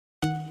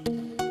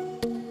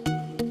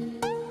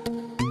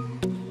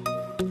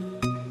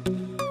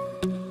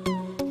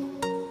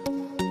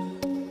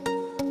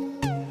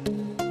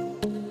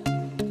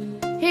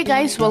Hey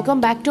guys,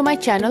 welcome back to my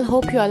channel.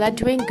 Hope you all are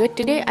doing good.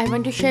 Today I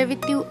want to share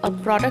with you a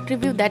product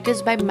review that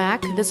is by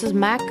MAC. This is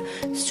MAC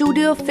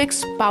Studio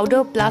Fix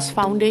Powder Plus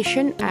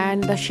Foundation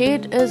and the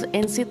shade is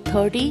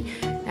NC30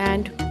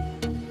 and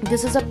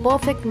this is a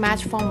perfect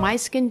match for my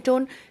skin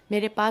tone.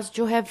 मेरे पास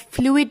जो है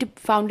fluid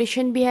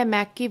foundation भी है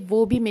Mac की,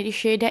 वो भी मेरी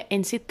shade है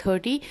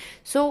NC30.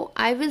 So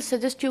I will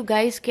suggest you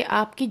guys कि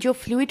आपकी जो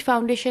फ्लूइड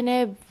फाउंडेशन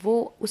है वो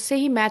उससे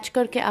ही मैच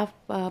करके आप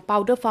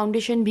पाउडर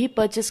फाउंडेशन भी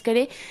परचेस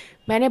करें.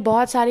 मैंने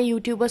बहुत सारे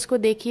यूट्यूबर्स को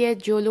देखी है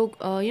जो लोग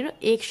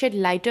एक shade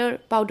lighter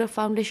powder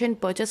foundation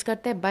purchase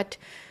करते हैं, but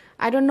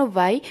I don't know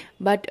why,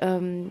 but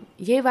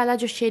ये वाला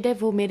जो शेड है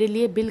वो मेरे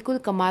लिए बिल्कुल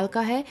कमाल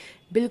का है,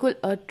 बिल्कुल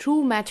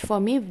ट्रू मैच फॉर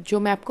मी, जो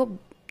मैं आपको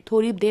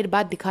थोड़ी देर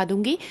बाद दिखा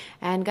दूंगी.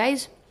 And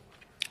guys,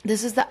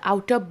 this is the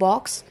outer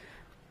box.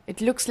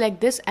 It looks like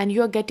this and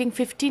you are getting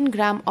 15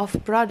 gram of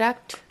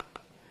product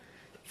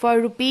for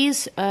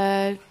rupees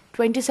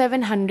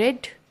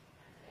 2700.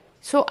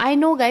 So I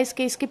know guys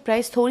कि इसकी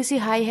प्राइस थोड़ी सी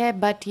हाई है,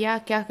 बट या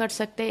क्या कर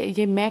सकते हैं,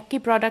 ये मैक की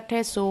प्रोडक्ट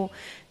है, सो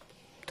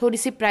थोड़ी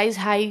सी प्राइस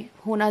हाई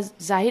होना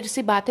जाहिर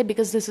सी बात है,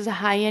 because this is a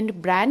high and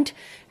brand.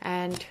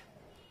 And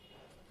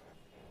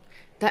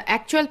the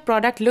actual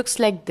product looks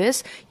like this.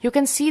 You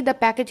can see the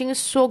packaging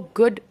is so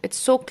good, it's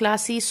so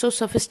classy, so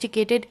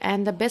sophisticated,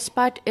 and the best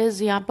part is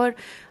यहाँ पर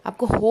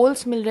आपको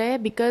holes मिल रहे हैं.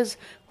 because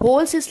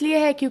holes इसलिए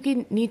है क्योंकि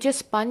नीचे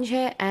sponge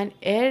है and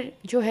air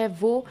जो है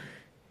वो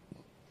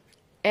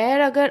air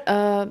अगर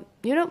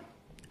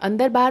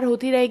अंदर बाहर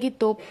होती रहेगी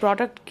तो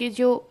product की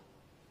जो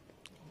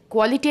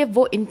क्वालिटी है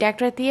वो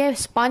इंटैक्ट रहती है.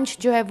 स्पंज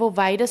जो है वो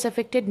वायरस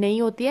अफेक्टेड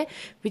नहीं होती है,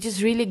 which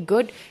is really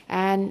good.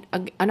 And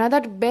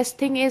another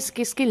best thing is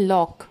कि इसकी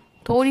लॉक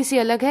थोड़ी सी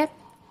अलग है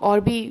और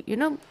भी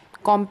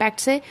कॉम्पैक्ट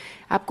से.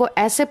 आपको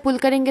ऐसे पुल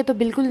करेंगे तो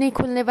बिल्कुल नहीं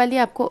खुलने वाली,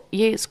 आपको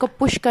ये इसको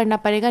पुश करना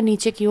पड़ेगा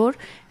नीचे की ओर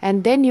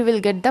and then you will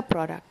get the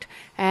product.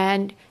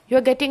 And you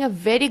are getting a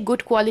very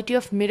good quality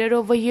of mirror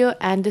over here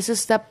and this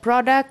is the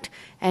product.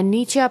 And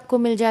नीचे आपको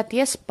मिल जाती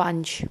है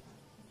sponge.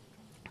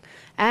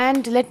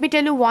 And let me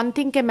tell you one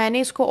thing कि मैंने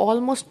इसको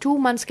almost 2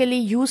 months के लिए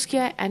use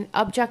किया है एंड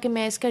अब जाके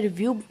मैं इसका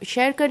रिव्यू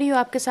शेयर कर रही हूँ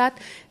आपके साथ,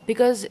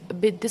 because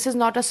this is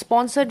not a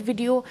sponsored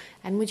video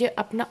and मुझे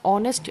अपना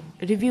ऑनेस्ट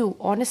रिव्यू,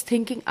 ऑनेस्ट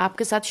थिंकिंग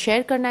आपके साथ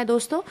शेयर करना है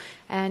दोस्तों.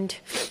 And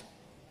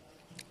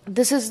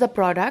this is the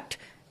product.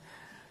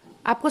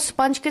 आपको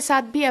स्पंज के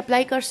साथ भी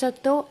अप्लाई कर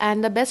सकते हो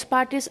and the best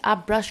part is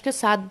आप ब्रश के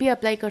साथ भी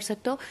अप्लाई कर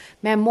सकते हो.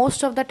 मैं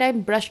most of the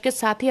time brush के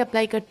साथ ही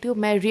अप्लाई करती हूँ.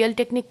 मैं रियल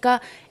टेक्निक का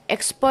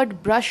एक्सपर्ट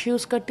ब्रश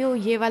यूज़ करती हूँ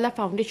ये वाला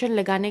फाउंडेशन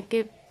लगाने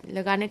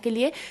के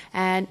लिए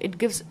and it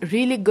gives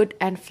really good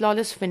and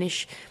flawless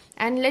finish.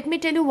 And let me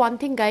tell you one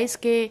thing guys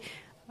कि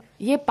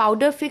ये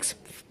पाउडर फिक्स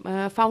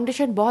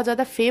फाउंडेशन बहुत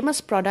ज़्यादा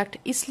फेमस प्रोडक्ट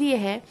इसलिए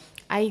है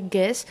आई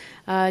गेस,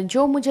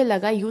 जो मुझे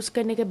लगा यूज़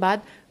करने के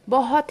बाद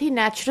बहुत ही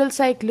नेचुरल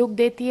सा एक लुक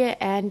देती है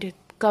एंड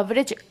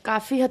कवरेज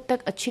काफ़ी हद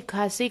तक अच्छी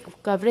खासी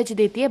कवरेज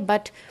देती है.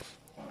 बट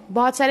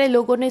बहुत सारे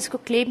लोगों ने इसको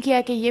क्लेम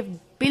किया कि ये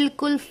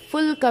बिल्कुल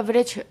फुल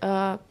कवरेज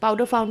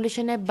पाउडर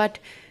फाउंडेशन है, बट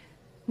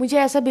मुझे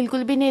ऐसा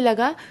बिल्कुल भी नहीं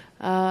लगा.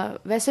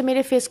 वैसे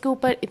मेरे फेस के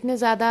ऊपर इतने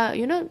ज़्यादा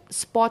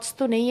स्पॉट्स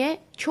तो नहीं है,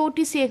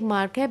 छोटी सी एक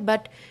मार्क है,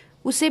 बट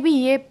उसे भी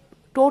ये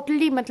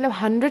टोटली मतलब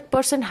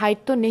 100% हाइड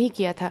तो नहीं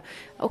किया था.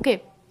 ओके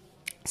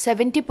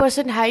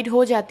 70% हाइड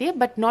हो जाती है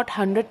बट नॉट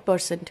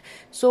 100%.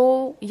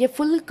 सो ये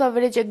फुल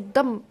कवरेज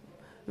एकदम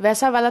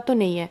वैसा वाला तो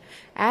नहीं है.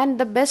 And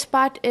the best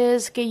part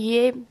is कि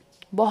ये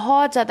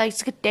बहुत ज़्यादा,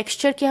 इसके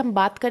टेक्सचर की हम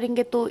बात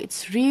करेंगे तो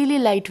it's really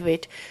light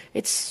weight,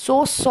 it's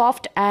so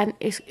soft and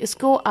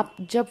इसको आप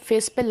जब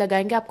फेस पे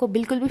लगाएंगे आपको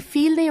बिल्कुल भी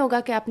फील नहीं होगा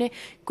कि आपने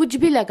कुछ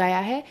भी लगाया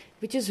है,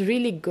 विच इज़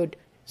रियली गुड.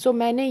 सो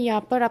मैंने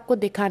यहाँ पर आपको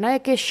दिखाना है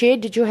कि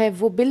शेड जो है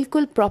वो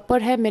बिल्कुल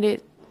प्रॉपर है मेरे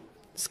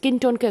स्किन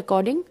टोन के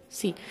अकॉर्डिंग.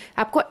 सी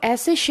आपको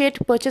ऐसे शेड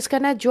परचेस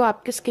करना है जो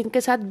आपके स्किन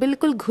के साथ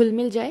बिल्कुल घुल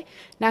मिल जाए,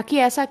 ना कि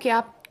ऐसा कि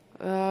आप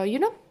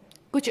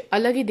कुछ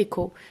अलग ही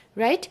दिखो,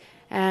 राइट.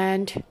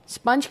 एंड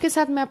स्पंज के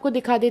साथ मैं आपको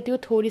दिखा देती हूँ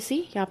थोड़ी सी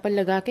यहाँ पर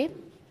लगा के.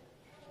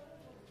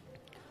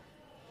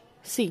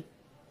 सी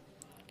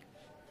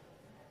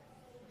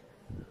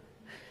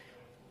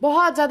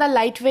बहुत ज़्यादा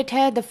लाइट वेट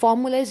है. The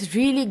formula is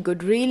really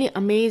good, really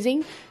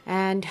amazing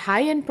and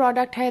high and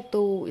product है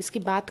तो इसकी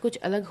बात कुछ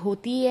अलग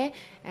होती है.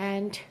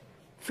 एंड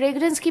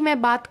फ्रेग्रेंस की मैं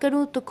बात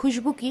करूँ तो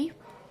खुशबू की,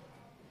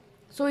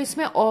 सो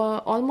इसमें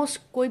ऑलमोस्ट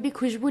कोई भी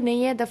खुशबू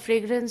नहीं है. The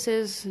fragrance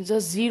is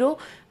just zero,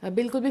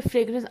 बिल्कुल भी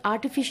फ्रेग्रेंस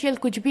आर्टिफिशियल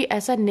कुछ भी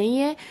ऐसा नहीं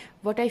है.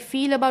 What I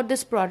feel about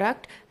this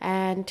product.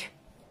 And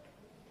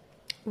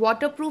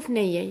waterproof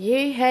नहीं है,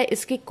 ये है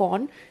इसकी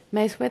कॉन.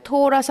 मैं इसमें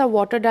थोड़ा सा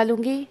वाटर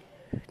डालूंगी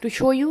टू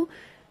शो यू.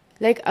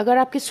 लाइक अगर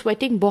आपकी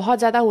स्वेटिंग बहुत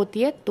ज़्यादा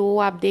होती है तो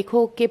आप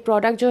देखो कि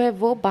प्रोडक्ट जो है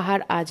वो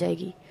बाहर आ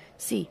जाएगी.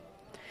 सी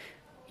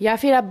या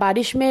फिर आप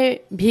बारिश में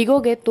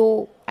भीगोगे तो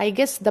I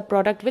guess the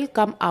product will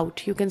come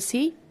out. You can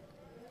see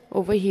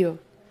over here.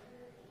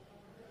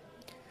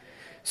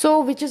 So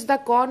which is the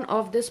con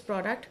of this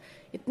product?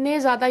 इतने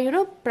ज़्यादा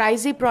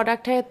प्राइजी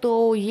प्रोडक्ट है तो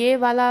ये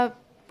वाला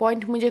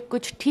पॉइंट मुझे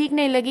कुछ ठीक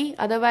नहीं लगी,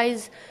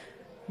 अदरवाइज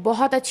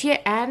बहुत अच्छी है.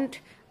 And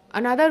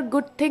another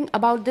good thing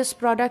about this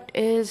product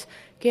is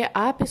कि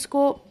आप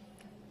इसको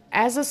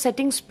as a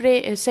setting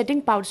spray,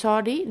 setting powder,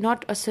 sorry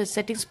not a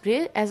setting spray,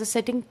 as a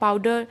setting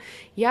powder,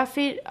 या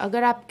फिर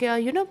अगर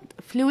आपका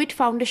फ्लूइड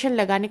फाउंडेशन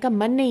लगाने का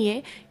मन नहीं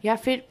है, या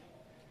फिर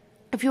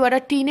if you are a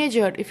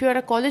teenager, if you are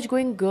a college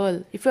going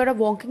girl, if you are a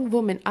working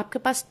women, आपके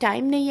पास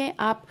टाइम नहीं है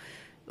आप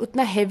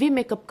उतना हैवी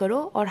मेकअप करो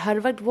और हर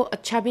वक्त वो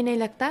अच्छा भी नहीं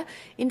लगता।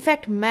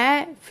 इनफैक्ट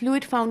मैं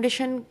फ्लूइड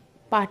फाउंडेशन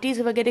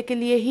पार्टीज़ वगैरह के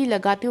लिए ही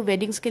लगाती हूँ,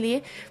 वेडिंग्स के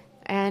लिए,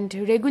 एंड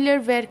रेगुलर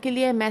वेयर के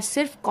लिए मैं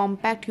सिर्फ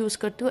कॉम्पैक्ट यूज़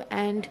करती हूँ।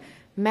 एंड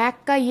मैक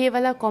का ये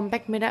वाला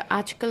कॉम्पैक्ट मेरा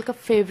आजकल का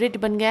फेवरेट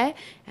बन गया है।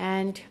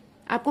 एंड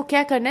आपको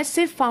क्या करना है,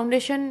 सिर्फ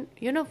फाउंडेशन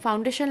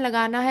फाउंडेशन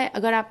लगाना है।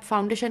 अगर आप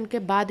फाउंडेशन के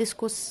बाद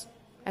इसको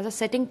as a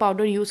setting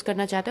powder use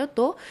करना चाहते हो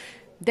तो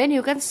then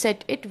you can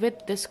set it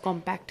with this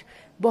compact.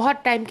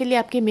 बहुत टाइम के लिए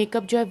आपकी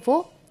मेकअप जो है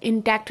वो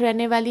इंटैक्ट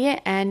रहने वाली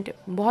है एंड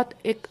बहुत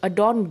एक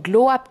अडॉर्न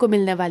ग्लो आपको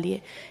मिलने वाली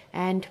है।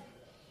 एंड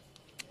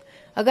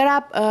अगर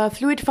आप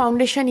फ्लूइड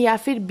फाउंडेशन या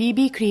फिर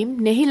बीबी क्रीम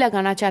नहीं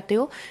लगाना चाहते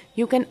हो,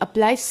 you can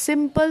apply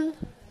simple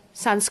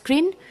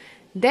sunscreen,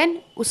 then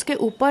उसके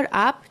ऊपर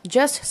आप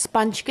जस्ट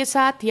स्पंज के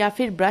साथ या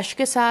फिर ब्रश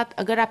के साथ,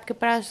 अगर आपके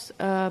पास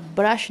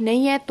ब्रश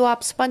नहीं है तो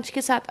आप स्पंज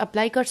के साथ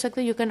अप्लाई कर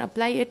सकते हो। You can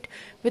apply it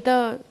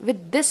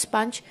with this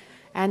sponge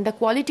and the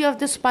quality of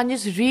this sponge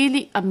is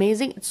really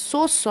amazing, it's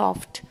so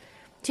soft.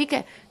 ठीक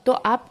है, तो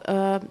आप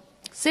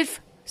सिर्फ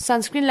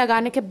सनस्क्रीन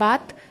लगाने के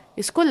बाद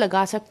इसको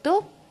लगा सकते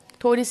हो,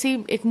 थोड़ी सी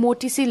एक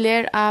मोटी सी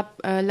लेयर आप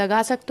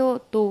लगा सकते हो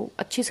तो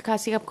अच्छी सी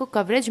खासी आपको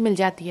कवरेज मिल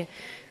जाती है।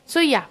 सो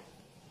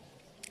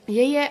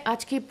यही है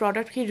आज की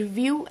प्रोडक्ट की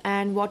रिव्यू।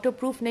 एंड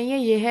वाटरप्रूफ नहीं है,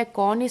 ये है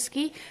कौन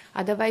इसकी,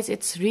 otherwise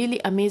it's really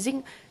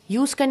amazing.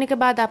 Use करने के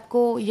बाद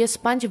आपको ये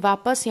स्पंज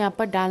वापस यहाँ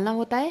पर डालना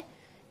होता है।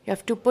 You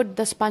have to put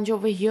the sponge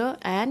over here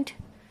and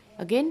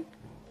again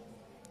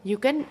you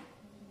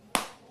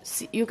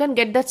can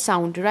get that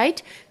sound,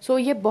 right. सो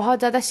ये बहुत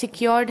ज़्यादा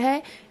सिक्योर्ड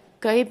है,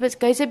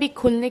 कहीं से भी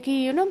खुलने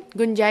की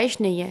गुंजाइश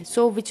नहीं है,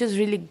 सो which is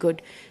really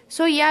good.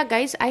 So yeah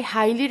guys, I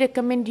highly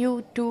recommend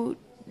you to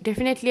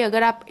definitely,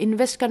 अगर आप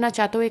इन्वेस्ट करना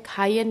चाहते हो एक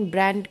हाई एंड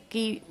ब्रांड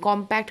की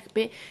कॉम्पैक्ट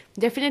पे,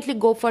 definitely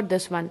go for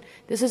this one.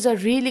 This is a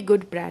really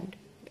good brand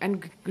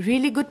and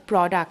really good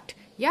product.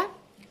 या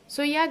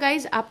सो yeah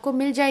guys, आपको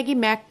मिल जाएगी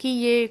मैक की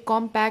ये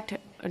कॉम्पैक्ट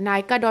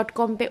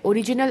nykaa.com पे।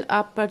 ओरिजिनल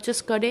आप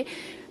परचेस करें,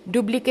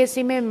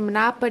 डुप्लीकेसी में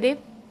ना पड़े।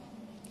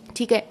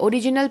 ठीक है,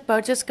 ओरिजिनल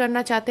परचेस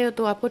करना चाहते हो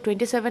तो आपको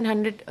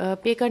 2700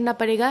 पे करना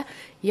पड़ेगा,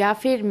 या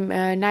फिर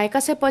नायका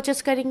से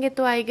परचेस करेंगे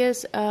तो आई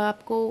गेस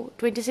आपको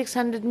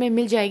 2600 में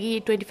मिल जाएगी,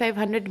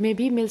 2500 में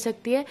भी मिल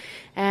सकती है।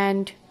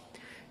 And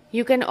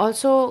you can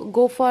also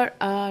go for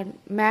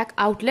Mac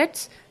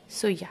outlets.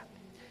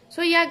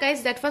 So yeah guys,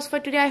 that was for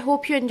today. I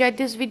hope you enjoyed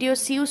this video.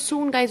 C you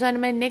soon guys on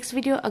my next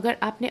video. अगर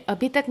आपने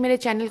अभी तक मेरे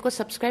चैनल को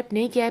सब्सक्राइब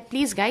नहीं किया है,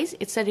 please guys,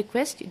 it's a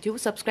request, do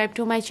subscribe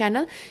to my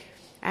channel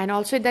and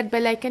also that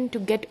bell icon to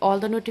get all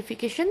the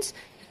notifications,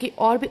 क्योंकि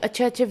और भी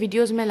अच्छे अच्छे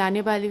वीडियोस मैं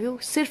लाने वाली हूँ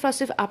सिर्फ और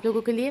सिर्फ आप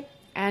लोगों के लिए।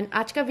 एंड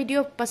आज का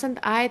वीडियो पसंद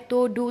आए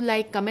तो do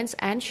like, comments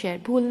and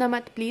share भूलना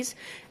मत please.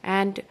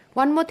 And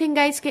one more thing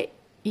guys, के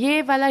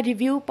ये वाला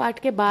रिव्यू पार्ट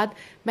के बाद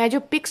मैं जो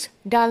पिक्स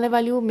डालने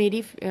वाली हूँ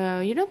मेरी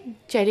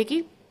चेहरे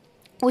की,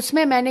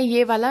 उसमें मैंने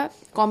ये वाला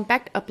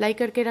कॉम्पैक्ट अप्लाई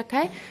करके रखा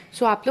है।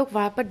 सो आप लोग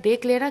वहाँ पर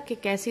देख लेना कि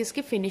कैसी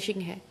इसकी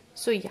फिनिशिंग है।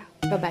 सो या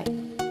बाय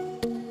बाय।